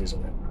many bodies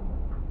on it?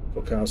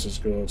 Cookhouse is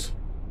good.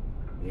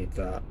 Need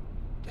that.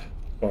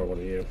 Borrow one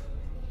of you.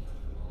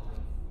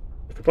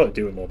 I could probably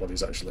do with more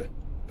bodies actually.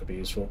 Could be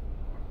useful.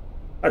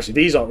 Actually,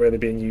 these aren't really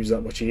being used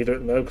that much either at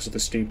the moment because of the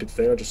stupid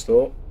thing I just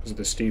thought. Because of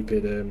the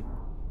stupid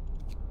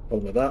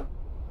problem with that.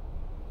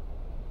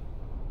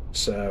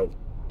 So,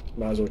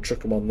 might as well chuck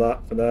them on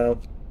that for now.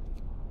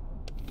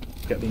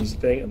 Get these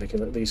thing, and they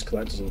can at least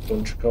collect us a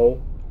bunch of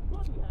coal.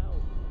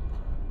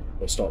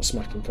 We'll start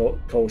smacking coal.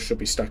 Coal should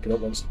be stacking up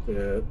once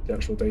the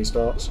actual day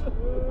starts.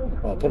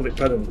 Oh, public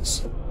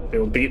penance. They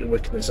will beat the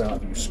wickedness out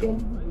of you,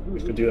 scum.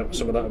 We could do that with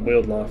some of that in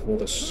real life, with all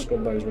the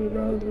scumbags running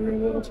around in the real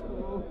world.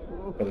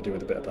 Got to do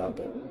with a bit of that,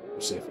 but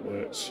we'll see if it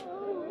works.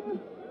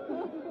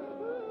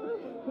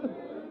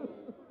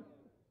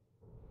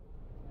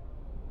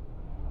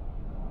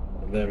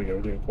 And there we go,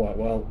 we're doing quite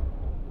well.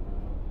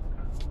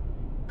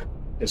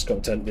 This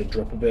content did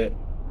drop a bit.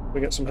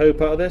 We get some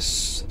hope out of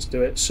this. Let's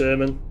do it.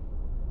 Sermon.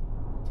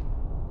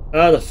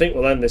 And I think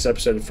we'll end this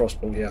episode of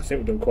Frostpunk here. I think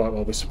we've done quite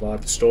well. We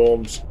survived the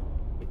storms.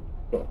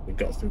 Well, we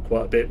got through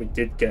quite a bit. We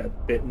did get a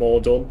bit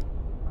more done.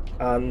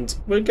 And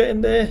we're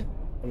getting there.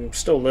 I'm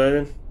still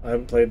learning. I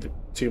haven't played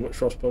too much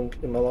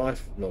Frostpunk in my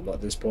life. Not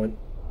at this point.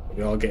 But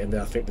we are getting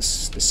there. I think the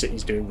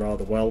city's doing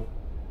rather well.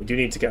 We do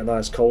need to get a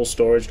nice coal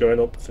storage going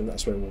up. I think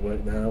that's where we'll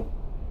work now.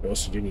 We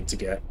also do need to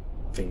get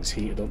things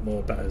heated up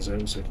more, better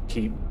zones, so we can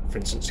keep, for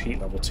instance, heat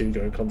level 2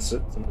 going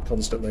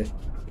constantly,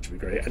 which would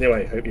be great.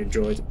 Anyway, hope you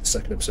enjoyed the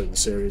second episode of the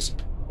series.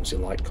 Obviously,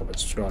 like, comment,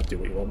 subscribe, do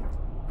what you want.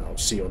 I'll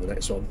see you on the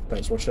next one.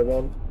 Thanks for watching,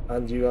 everyone,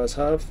 and you guys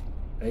have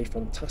a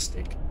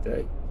fantastic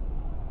day.